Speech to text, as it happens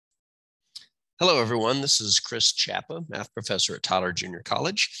Hello, everyone. This is Chris Chapa, math professor at Tyler Junior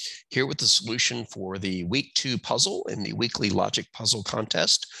College, here with the solution for the Week 2 puzzle in the weekly logic puzzle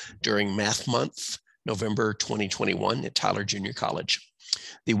contest during Math Month, November 2021 at Tyler Junior College.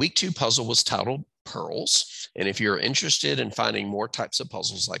 The Week 2 puzzle was titled Pearls, and if you're interested in finding more types of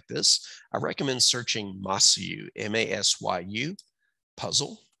puzzles like this, I recommend searching Masyu, M-A-S-Y-U,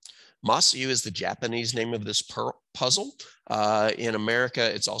 puzzle. Masyu is the Japanese name of this puzzle. In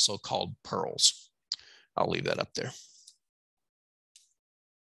America, it's also called Pearls. I'll leave that up there.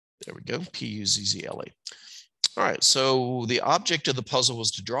 There we go, P-U-Z-Z-L-A. All right, so the object of the puzzle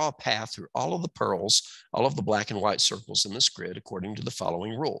was to draw a path through all of the pearls, all of the black and white circles in this grid, according to the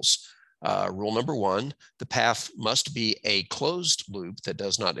following rules. Rule number 1, the path must be a closed loop that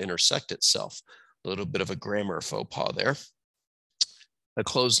does not intersect itself. A little bit of a grammar faux pas there. A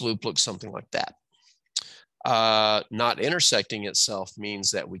closed loop looks something like that. Not intersecting itself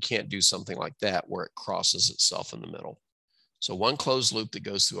means that we can't do something like that where it crosses itself in the middle. So one closed loop that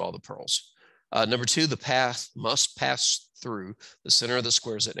goes through all the pearls. Number 2, the path must pass through the center of the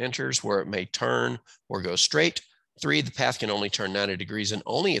squares it enters where it may turn or go straight. 3, the path can only turn 90 degrees and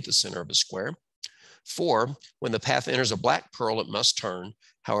only at the center of a square. 4, when the path enters a black pearl, it must turn.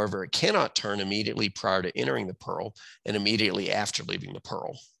 However, it cannot turn immediately prior to entering the pearl and immediately after leaving the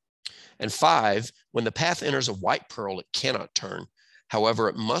pearl. And 5, when the path enters a white pearl, it cannot turn. However,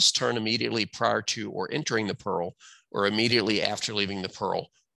 it must turn immediately prior to or entering the pearl or immediately after leaving the pearl,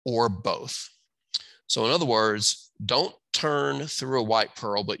 or both. So in other words, don't turn through a white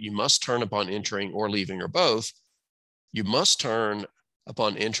pearl, but you must turn upon entering or leaving, or both. You must turn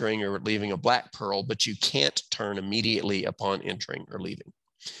upon entering or leaving a black pearl, but you can't turn immediately upon entering or leaving.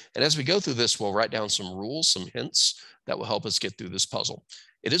 And as we go through this, we'll write down some rules, some hints that will help us get through this puzzle.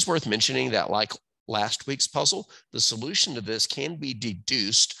 It is worth mentioning that, like last week's puzzle, the solution to this can be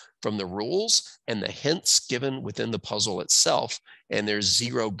deduced from the rules and the hints given within the puzzle itself, and there's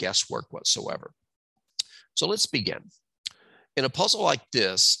zero guesswork whatsoever. So let's begin. In a puzzle like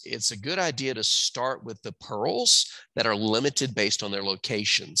this, it's a good idea to start with the pearls that are limited based on their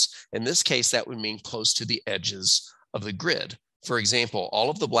locations. In this case, that would mean close to the edges of the grid. For example, all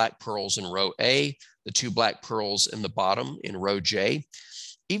of the black pearls in row A, the 2 black pearls in the bottom in row J,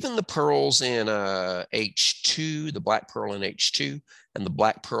 even the pearls in H2, the black pearl in H2, and the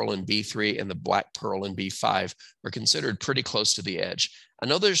black pearl in B3 and the black pearl in B5 are considered pretty close to the edge. I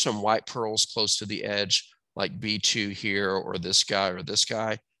know there's some white pearls close to the edge, like B2 here, or this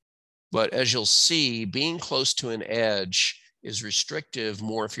guy, but as you'll see, being close to an edge is restrictive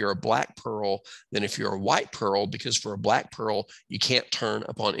more if you're a black pearl than if you're a white pearl, because for a black pearl, you can't turn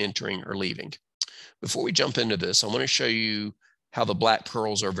upon entering or leaving. Before we jump into this, I want to show you how the black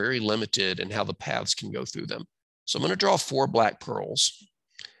pearls are very limited and how the paths can go through them. So I'm going to draw 4 black pearls,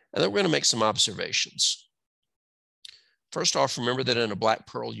 and then we're going to make some observations. First off, remember that in a black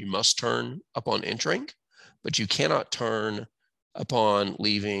pearl, you must turn upon entering, but you cannot turn upon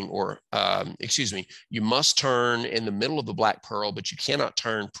leaving, or you must turn in the middle of the black pearl, but you cannot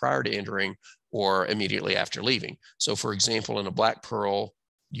turn prior to entering or immediately after leaving. So for example, in a black pearl,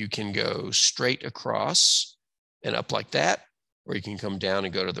 you can go straight across and up like that, or you can come down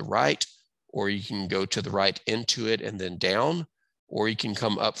and go to the right, or you can go to the right into it and then down, or you can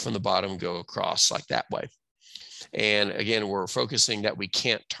come up from the bottom, go across like that way. And again, we're focusing that we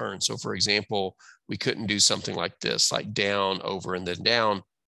can't turn. So for example, we couldn't do something like this, like down, over, and then down.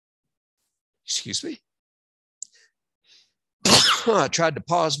 Excuse me. I tried to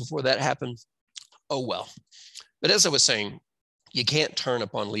pause before that happened. Oh, well. But as I was saying, you can't turn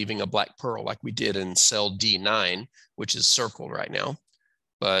upon leaving a black pearl like we did in cell D9, which is circled right now,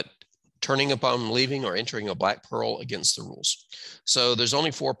 but turning upon leaving or entering a black pearl against the rules. So there's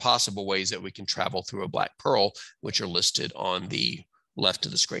only 4 possible ways that we can travel through a black pearl, which are listed on the left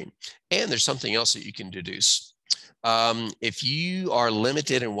of the screen. And there's something else that you can deduce. If you are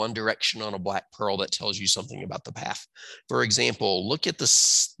limited in one direction on a black pearl, that tells you something about the path. For example, look at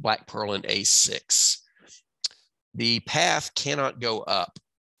this black pearl in A6. The path cannot go up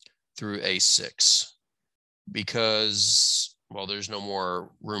through A6 because, well, there's no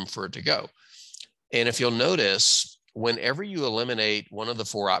more room for it to go. And if you'll notice, whenever you eliminate one of the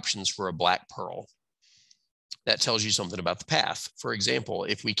 4 options for a black pearl, that tells you something about the path. For example,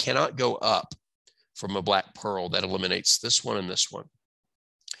 if we cannot go up from a black pearl, that eliminates this one and this one.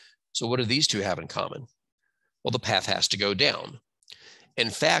 So what do these 2 have in common? Well, the path has to go down. In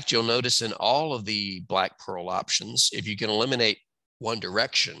fact, you'll notice in all of the black pearl options, if you can eliminate one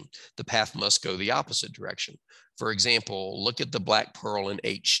direction, the path must go the opposite direction. For example, look at the black pearl in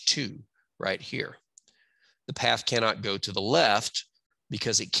H2 right here. The path cannot go to the left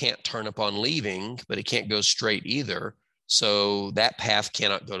because it can't turn upon leaving, but it can't go straight either. So that path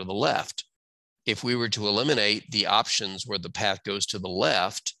cannot go to the left. If we were to eliminate the options where the path goes to the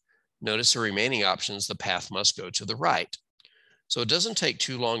left, notice the remaining options, the path must go to the right. So it doesn't take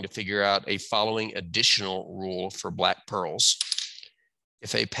too long to figure out a following additional rule for black pearls.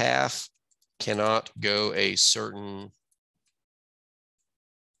 If a path cannot go a certain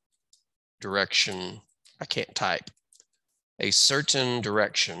direction, I can't type, a certain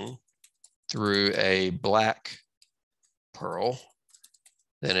direction through a black pearl,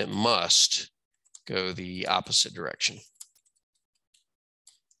 then it must go the opposite direction.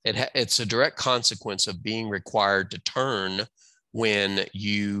 It's a direct consequence of being required to turn when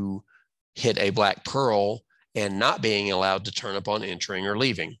you hit a black pearl and not being allowed to turn upon entering or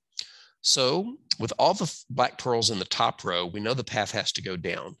leaving. So with all the black pearls in the top row, we know the path has to go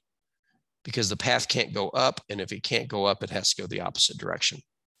down because the path can't go up. And if it can't go up, it has to go the opposite direction.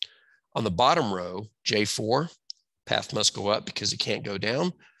 On the bottom row, J4, path must go up because it can't go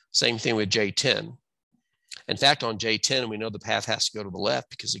down. Same thing with J10. In fact, on J10, we know the path has to go to the left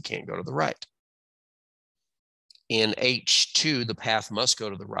because it can't go to the right. In H2, the path must go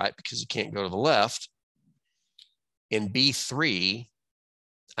to the right because it can't go to the left. In B3,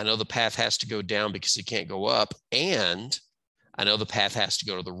 I know the path has to go down because it can't go up. And I know the path has to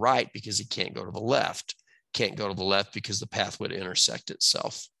go to the right because it can't go to the left. Can't go to the left because the path would intersect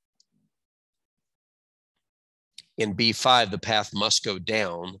itself. In B5, the path must go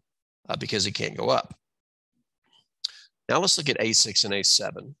down because it can't go up. Now let's look at A6 and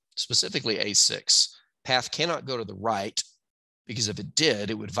A7, specifically A6. Path cannot go to the right because if it did,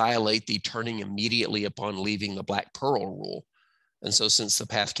 it would violate the turning immediately upon leaving the black pearl rule. And so since the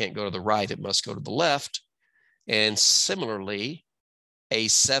path can't go to the right, it must go to the left. And similarly,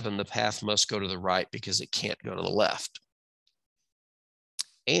 A7, the path must go to the right because it can't go to the left.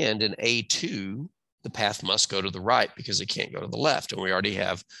 And in A2, the path must go to the right because it can't go to the left. And we already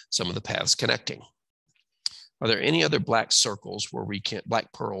have some of the paths connecting. Are there any other black circles where we can,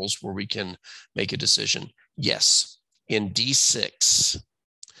 black pearls where we can make a decision? Yes. In D6,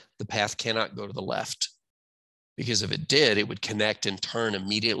 the path cannot go to the left because if it did, it would connect and turn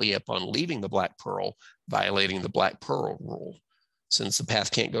immediately upon leaving the black pearl, violating the black pearl rule. Since the path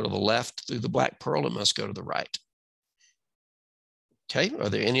can't go to the left through the black pearl, it must go to the right. Okay, are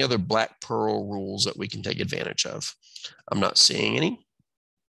there any other black pearl rules that we can take advantage of? I'm not seeing any.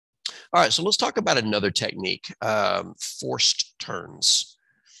 All right, so let's talk about another technique, forced turns.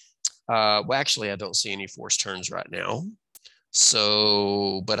 Well, actually, I don't see any forced turns right now.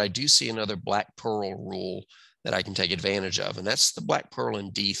 So, but I do see another black pearl rule that I can take advantage of, and that's the black pearl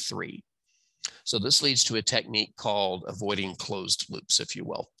in D3. So this leads to a technique called avoiding closed loops, if you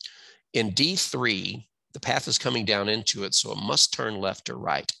will. In D3, the path is coming down into it, so it must turn left or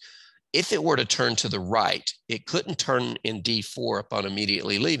right. If it were to turn to the right, it couldn't turn in D4 upon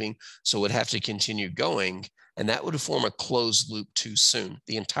immediately leaving, so it would have to continue going, and that would form a closed loop too soon.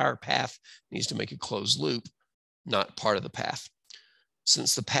 The entire path needs to make a closed loop, not part of the path.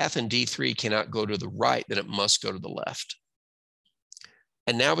 Since the path in D3 cannot go to the right, then it must go to the left.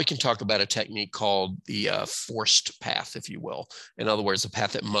 And now we can talk about a technique called the forced path, if you will. In other words, a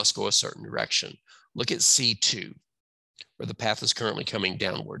path that must go a certain direction. Look at C2, where the path is currently coming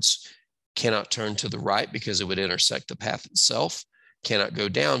downwards. Cannot turn to the right because it would intersect the path itself. Cannot go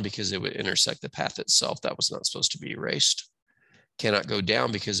down because it would intersect the path itself. That was not supposed to be erased. Cannot go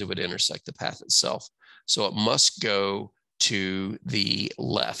down because it would intersect the path itself. So it must go to the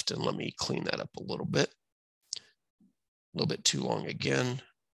left. And let me clean that up a little bit. A little bit too long again.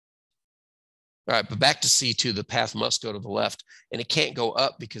 All right, but back to C2, the path must go to the left, and it can't go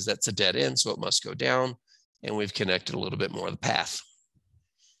up because that's a dead end, so it must go down, and we've connected a little bit more of the path.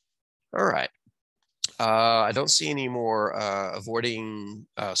 All right, I don't see any more avoiding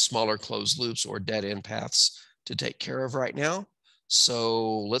smaller closed loops or dead end paths to take care of right now.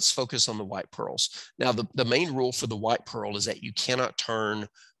 So let's focus on the white pearls. Now, the main rule for the white pearl is that you cannot turn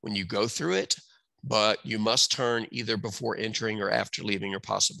when you go through it, but you must turn either before entering or after leaving, or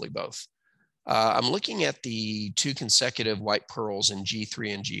possibly both. I'm looking at the two consecutive white pearls in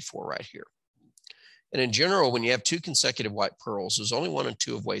G3 and G4 right here. And in general, when you have two consecutive white pearls, there's only one of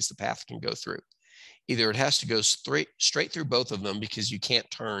two of ways the path can go through. Either it has to go straight through both of them because you can't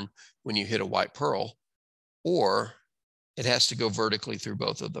turn when you hit a white pearl, or it has to go vertically through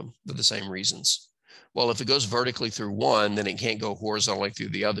both of them for the same reasons. Well, if it goes vertically through one, then it can't go horizontally through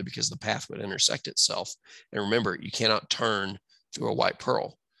the other because the path would intersect itself. And remember, you cannot turn through a white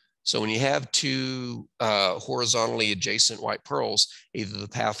pearl. So when you have two horizontally adjacent white pearls, either the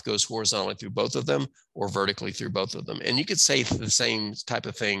path goes horizontally through both of them or vertically through both of them. And you could say the same type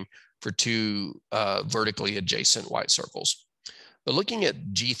of thing for two vertically adjacent white circles. But looking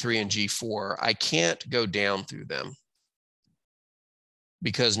at G3 and G4, I can't go down through them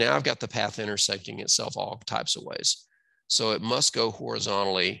because now I've got the path intersecting itself all types of ways. So it must go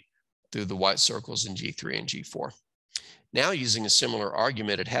horizontally through the white circles in G3 and G4. Now, using a similar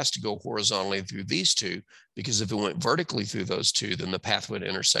argument, it has to go horizontally through these two, because if it went vertically through those two, then the path would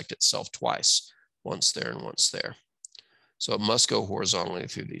intersect itself twice, once there and once there. So it must go horizontally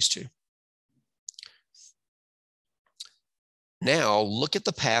through these two. Now, look at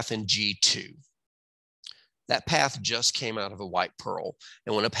the path in G2. That path just came out of a white pearl.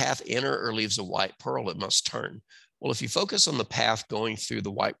 And when a path enters or leaves a white pearl, it must turn. Well, if you focus on the path going through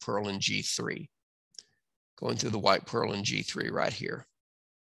the white pearl in G3, going through the white pearl in G3 right here,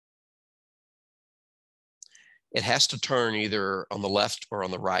 it has to turn either on the left or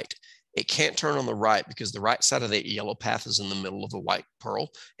on the right. It can't turn on the right because the right side of the yellow path is in the middle of a white pearl,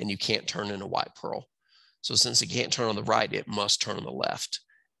 and you can't turn in a white pearl. So since it can't turn on the right, it must turn on the left,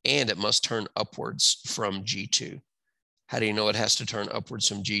 and it must turn upwards from G2. How do you know it has to turn upwards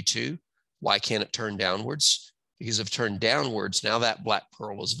from G2? Why can't it turn downwards? Because if turned downwards, now that black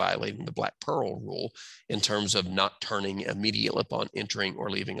pearl is violating the black pearl rule in terms of not turning immediately upon entering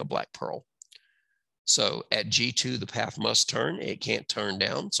or leaving a black pearl. So at G2, the path must turn. It can't turn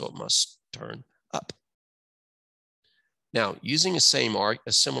down, so it must turn up. Now, using a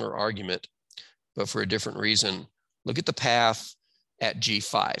similar argument, but for a different reason, look at the path at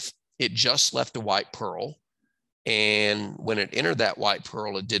G5. It just left a white pearl. And when it entered that white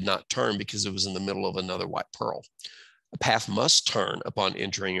pearl, it did not turn because it was in the middle of another white pearl. A path must turn upon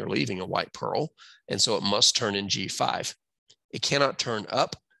entering or leaving a white pearl, and so it must turn in G5. It cannot turn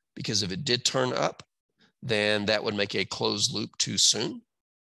up because if it did turn up, then that would make a closed loop too soon.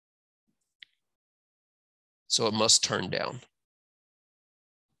 So it must turn down.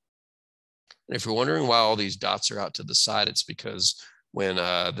 And if you're wondering why all these dots are out to the side, it's because when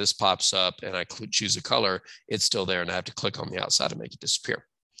this pops up and I choose a color, it's still there and I have to click on the outside and make it disappear.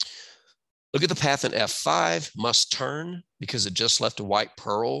 Look at the path in F5, must turn because it just left a white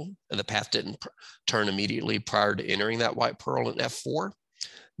pearl and the path didn't turn immediately prior to entering that white pearl in F4.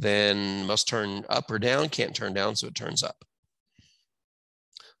 Then must turn up or down, can't turn down, so it turns up.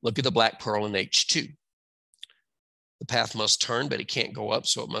 Look at the black pearl in H2. The path must turn, but it can't go up,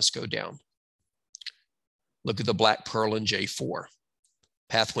 so it must go down. Look at the black pearl in J4.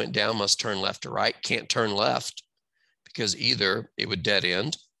 Path went down, must turn left or right, can't turn left because either it would dead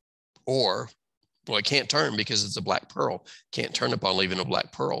end or, well, it can't turn because it's a black pearl. Can't turn upon leaving a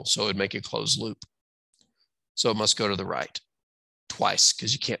black pearl, so it would make a closed loop. So it must go to the right twice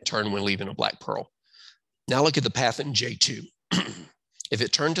because you can't turn when leaving a black pearl. Now look at the path in J2. If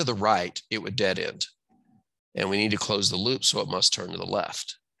it turned to the right, it would dead end. And we need to close the loop, so it must turn to the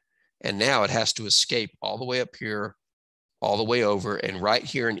left. And now it has to escape all the way up here, all the way over, and right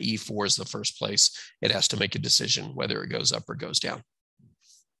here in E4 is the first place it has to make a decision whether it goes up or goes down.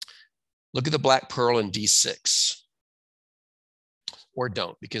 Look at the black pearl in D6. Or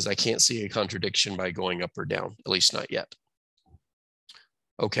don't, because I can't see a contradiction by going up or down, at least not yet.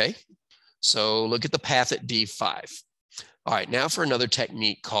 Okay, so look at the path at D5. All right, now for another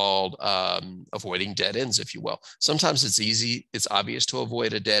technique called avoiding dead ends, if you will. Sometimes it's obvious to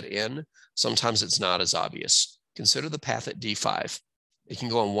avoid a dead end. Sometimes it's not as obvious. Consider the path at D5. It can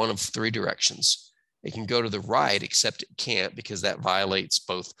go in one of three directions. It can go to the right, except it can't because that violates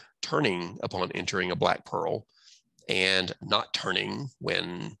both turning upon entering a black pearl and not turning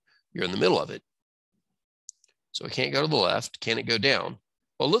when you're in the middle of it. So it can't go to the left. Can it go down?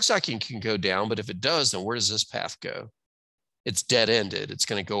 Well, it looks like it can go down, but if it does, then where does this path go? It's dead-ended. It's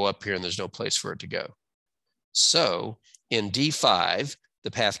going to go up here and there's no place for it to go. So in D5,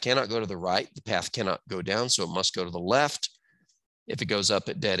 the path cannot go to the right. The path cannot go down, so it must go to the left. If it goes up,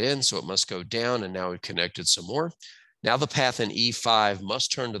 it dead ends, so it must go down, and now we've connected some more. Now the path in E5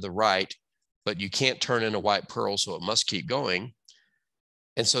 must turn to the right, but you can't turn in a white pearl, so it must keep going.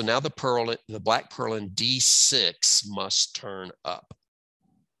 And so now the black pearl in D6 must turn up.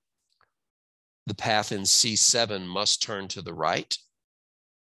 The path in C7 must turn to the right.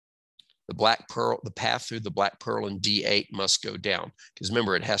 The path through the black pearl in D8 must go down, because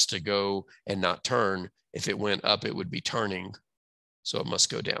remember, it has to go and not turn. If it went up, it would be turning, so it must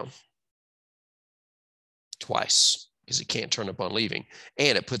go down twice because it can't turn upon leaving.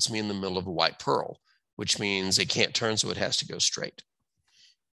 And it puts me in the middle of a white pearl, which means it can't turn, so it has to go straight.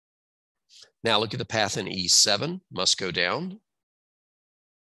 Now look at the path in E7, must go down.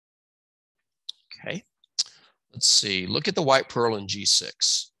 Let's see, look at the white pearl in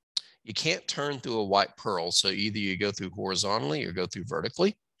G6. You can't turn through a white pearl, so either you go through horizontally or go through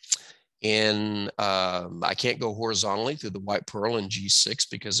vertically. And I can't go horizontally through the white pearl in G6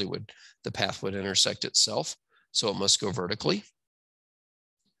 because the path would intersect itself, so it must go vertically.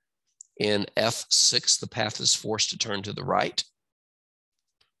 In F6, the path is forced to turn to the right.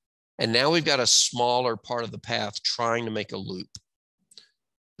 And now we've got a smaller part of the path trying to make a loop.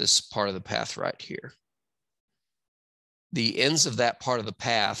 This part of the path right here. The ends of that part of the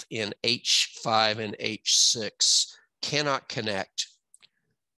path in H5 and H6 cannot connect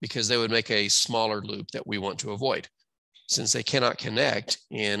because they would make a smaller loop that we want to avoid. Since they cannot connect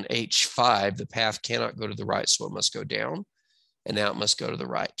in H5, the path cannot go to the right, so it must go down, and now it must go to the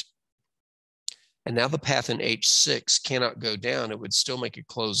right. And now the path in H6 cannot go down. It would still make a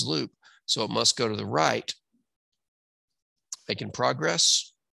closed loop, so it must go to the right. Making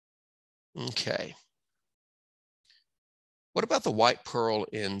progress. Okay. What about the white pearl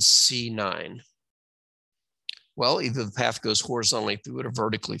in C9? Well, either the path goes horizontally through it or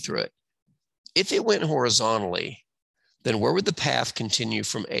vertically through it. If it went horizontally, then where would the path continue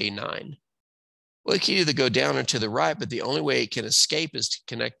from A9? Well, it can either go down or to the right, but the only way it can escape is to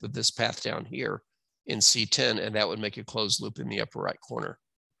connect with this path down here in C10, and that would make a closed loop in the upper right corner.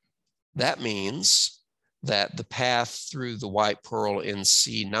 That means that the path through the white pearl in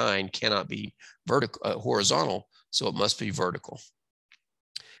C9 cannot be horizontal, so it must be vertical.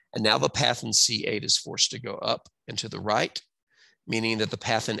 And now the path in C8 is forced to go up and to the right, meaning that the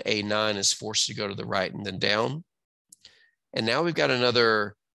path in A9 is forced to go to the right and then down. And now we've got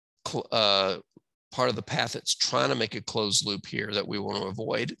another part of the path that's trying to make a closed loop here that we want to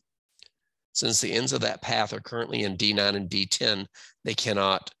avoid. Since the ends of that path are currently in D9 and D10, they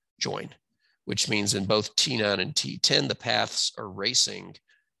cannot join, which means in both T9 and T10, the paths are racing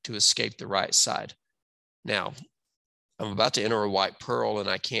to escape the right side. Now, I'm about to enter a white pearl and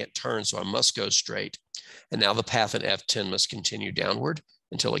I can't turn, so I must go straight. And now the path in F10 must continue downward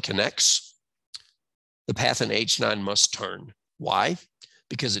until it connects. The path in H9 must turn. Why?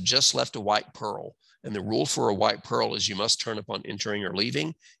 Because it just left a white pearl. And the rule for a white pearl is you must turn upon entering or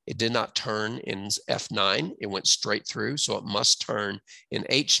leaving. It did not turn in F9. It went straight through, so it must turn in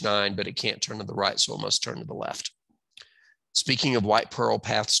H9, but it can't turn to the right, so it must turn to the left. Speaking of white pearl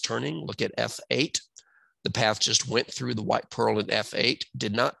paths turning, look at F8. The path just went through the white pearl in F8,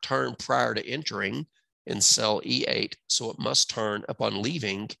 did not turn prior to entering in cell E8, so it must turn upon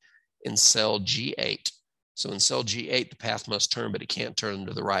leaving in cell G8. So in cell G8, the path must turn, but it can't turn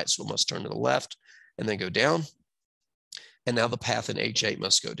to the right, so it must turn to the left and then go down. And now the path in H8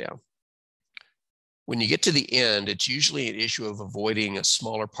 must go down. When you get to the end, it's usually an issue of avoiding a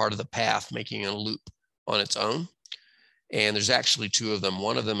smaller part of the path, making a loop on its own. And there's actually two of them.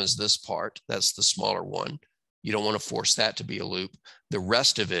 One of them is this part. That's the smaller one. You don't want to force that to be a loop. The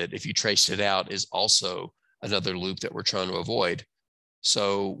rest of it, if you trace it out, is also another loop that we're trying to avoid.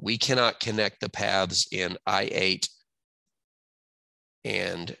 So we cannot connect the paths in I8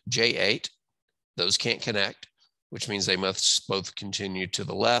 and J8. Those can't connect, which means they must both continue to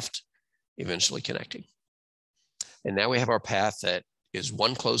the left, eventually connecting. And now we have our path that is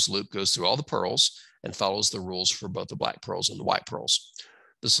one closed loop, goes through all the pearls, and follows the rules for both the black pearls and the white pearls.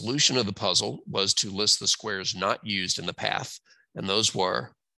 The solution of the puzzle was to list the squares not used in the path, and those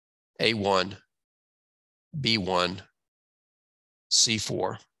were A1, B1,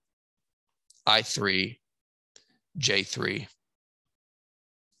 C4, I3, J3,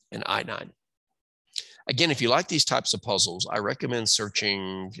 and I9. Again, if you like these types of puzzles, I recommend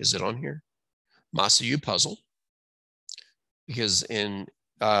searching, is it on here? Masayu puzzle, because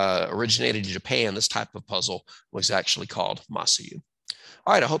originated in Japan, this type of puzzle was actually called Masayu.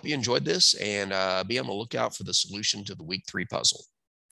 All right, I hope you enjoyed this, and be on the lookout for the solution to the week 3 puzzle.